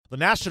The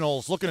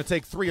Nationals looking to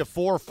take 3 of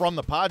 4 from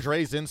the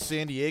Padres in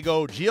San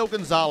Diego. Gio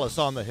Gonzalez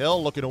on the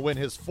hill looking to win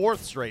his 4th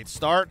straight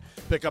start.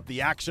 Pick up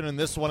the action in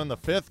this one in the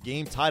 5th.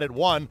 Game tied at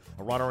 1.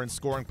 A runner in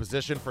scoring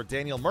position for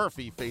Daniel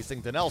Murphy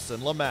facing Dinelson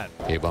Lamet.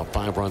 Gave up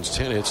 5 runs,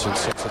 10 hits, and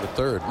 6 in the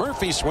 3rd.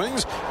 Murphy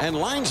swings and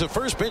lines a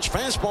first pitch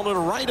fastball to the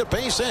right, a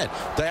base hit.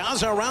 De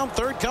Aza around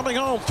 3rd, coming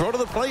home. Throw to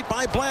the plate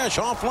by Blash,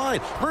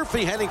 offline.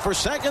 Murphy heading for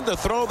 2nd. The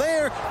throw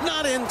there,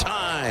 not in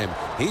time.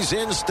 He's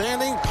in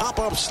standing,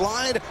 pop-up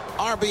slide,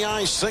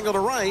 RBI single to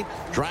right,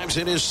 drives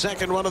in his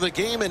 2nd run of the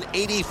game and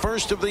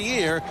 81st of the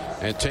year,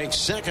 and takes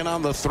 2nd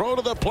on the throw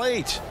to the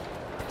plate.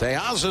 De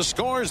Aza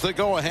scores the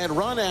go-ahead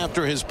run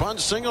after his bunt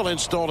single and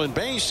stolen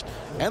base,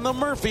 and the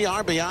Murphy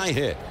RBI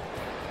hit.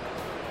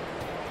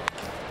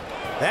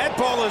 That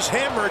ball is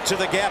hammered to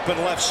the gap in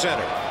left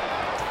center.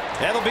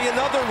 That'll be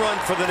another run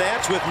for the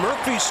Nats with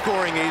Murphy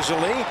scoring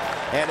easily,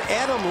 and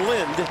Adam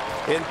Lind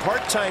in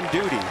part-time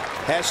duty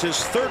has his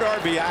 3rd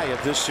RBI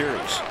of this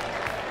series.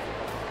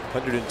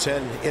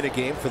 110 in a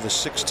game for the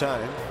 6th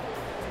time.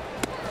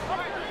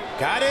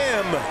 Got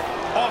him.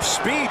 Off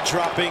speed,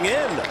 dropping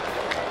in.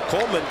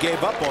 Coleman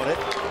gave up on it.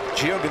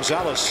 Gio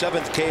Gonzalez,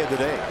 7th K of the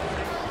day.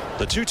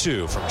 The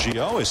 2-2 from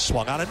Gio is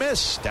swung on and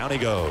missed. Down he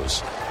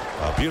goes.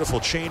 A beautiful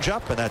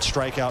changeup, and that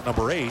strikeout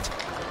number 8.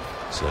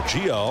 So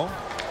Gio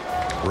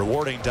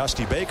rewarding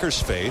Dusty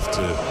Baker's faith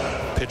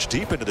to pitch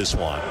deep into this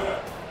one.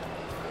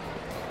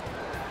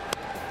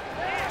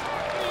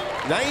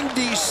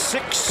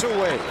 96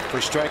 away for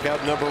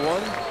strikeout number 1.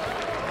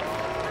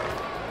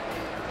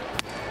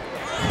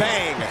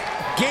 Bang.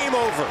 Game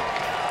over.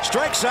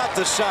 Strikes out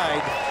the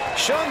side.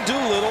 Sean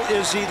Doolittle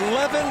is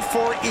 11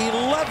 for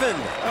 11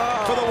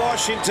 for the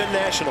Washington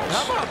Nationals.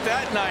 How about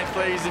that 9th,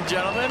 ladies and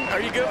gentlemen? Are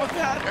you good with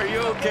that? Are you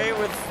okay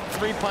with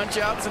 3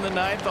 punch-outs in the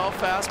 9th, all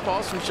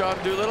fastballs from Sean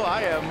Doolittle?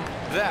 I am.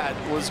 That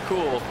was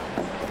cool.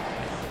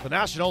 The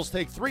Nationals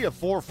take 3 of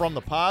 4 from the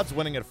Pods,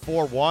 winning at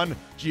 4-1.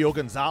 Gio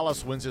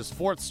Gonzalez wins his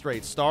 4th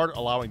straight start,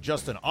 allowing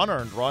just an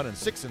unearned run in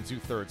 6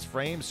 2/3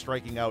 frames,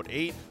 striking out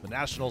 8. The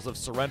Nationals have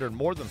surrendered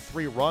more than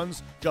 3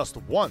 runs just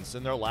once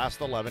in their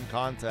last 11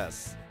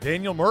 contests.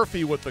 Daniel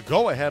Murphy with the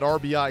go-ahead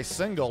RBI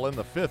single in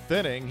the 5th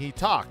inning. He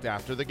talked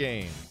after the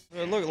game.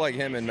 It looked like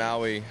him and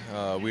Maui,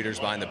 Wieters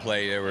behind the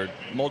plate. There were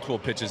multiple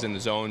pitches in the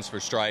zones for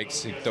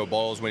strikes. He'd throw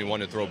balls when he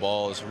wanted to throw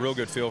balls. Real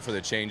good feel for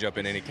the changeup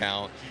in any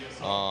count.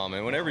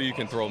 And whenever you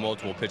can throw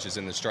multiple pitches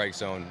in the strike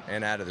zone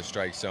and out of the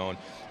strike zone,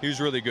 he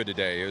was really good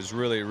today. It was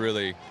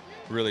really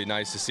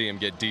nice to see him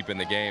get deep in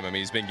the game. I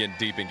mean, he's been getting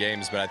deep in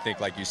games, but I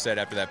think, like you said,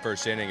 after that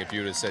first inning, if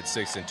you would have said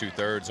 6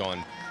 2/3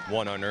 on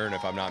 1 unearned,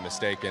 if I'm not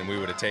mistaken, we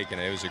would have taken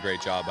it. It was a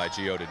great job by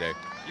Gio today.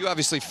 You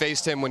obviously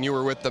faced him when you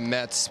were with the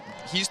Mets.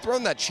 He's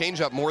thrown that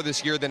changeup more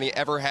this year than he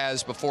ever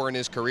has before in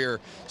his career.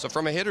 So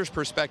from a hitter's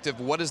perspective,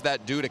 what does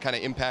that do to kind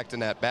of impact in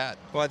that bat?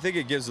 Well, I think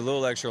it gives a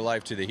little extra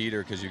life to the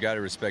heater because you got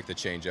to respect the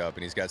changeup,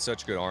 and he's got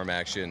such good arm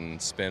action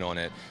and spin on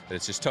it that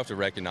it's just tough to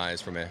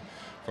recognize from a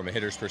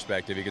hitter's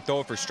perspective. He could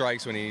throw it for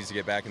strikes when he needs to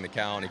get back in the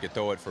count. He could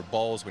throw it for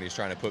balls when he's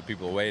trying to put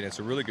people away, and it's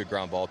a really good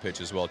ground ball pitch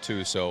as well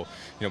too. So,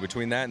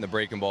 between that and the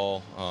breaking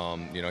ball,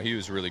 he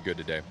was really good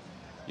today.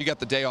 You got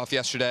the day off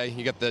yesterday.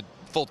 You got the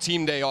full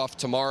team day off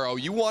tomorrow.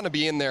 You want to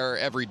be in there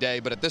every day,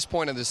 but at this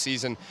point of the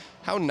season,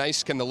 how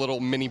nice can the little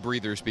mini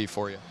breathers be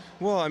for you?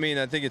 Well, I mean,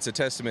 I think it's a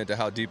testament to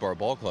how deep our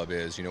ball club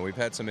is. We've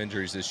had some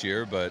injuries this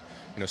year, but,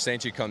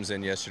 Sanchi comes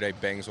in yesterday,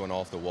 bangs one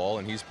off the wall,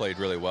 and he's played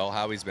really well.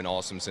 Howie's been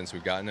awesome since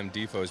we've gotten him.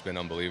 Defoe's been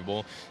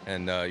unbelievable.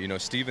 And,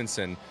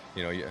 Stevenson,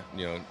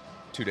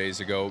 2 days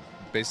ago,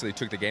 basically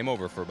took the game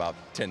over for about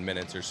 10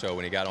 minutes or so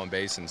when he got on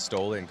base and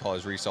stole it and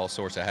caused Reese all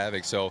sorts of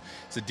havoc. So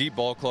it's a deep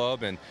ball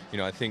club, and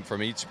I think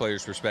from each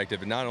player's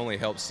perspective, it not only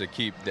helps to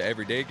keep the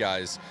everyday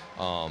guys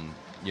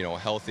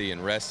healthy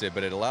and rested,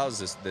 but it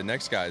allows the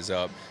next guys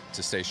up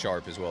to stay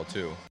sharp as well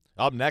too.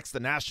 Up next, the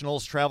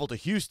Nationals travel to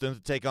Houston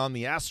to take on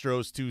the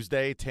Astros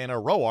Tuesday. Tanner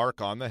Roark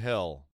on the hill.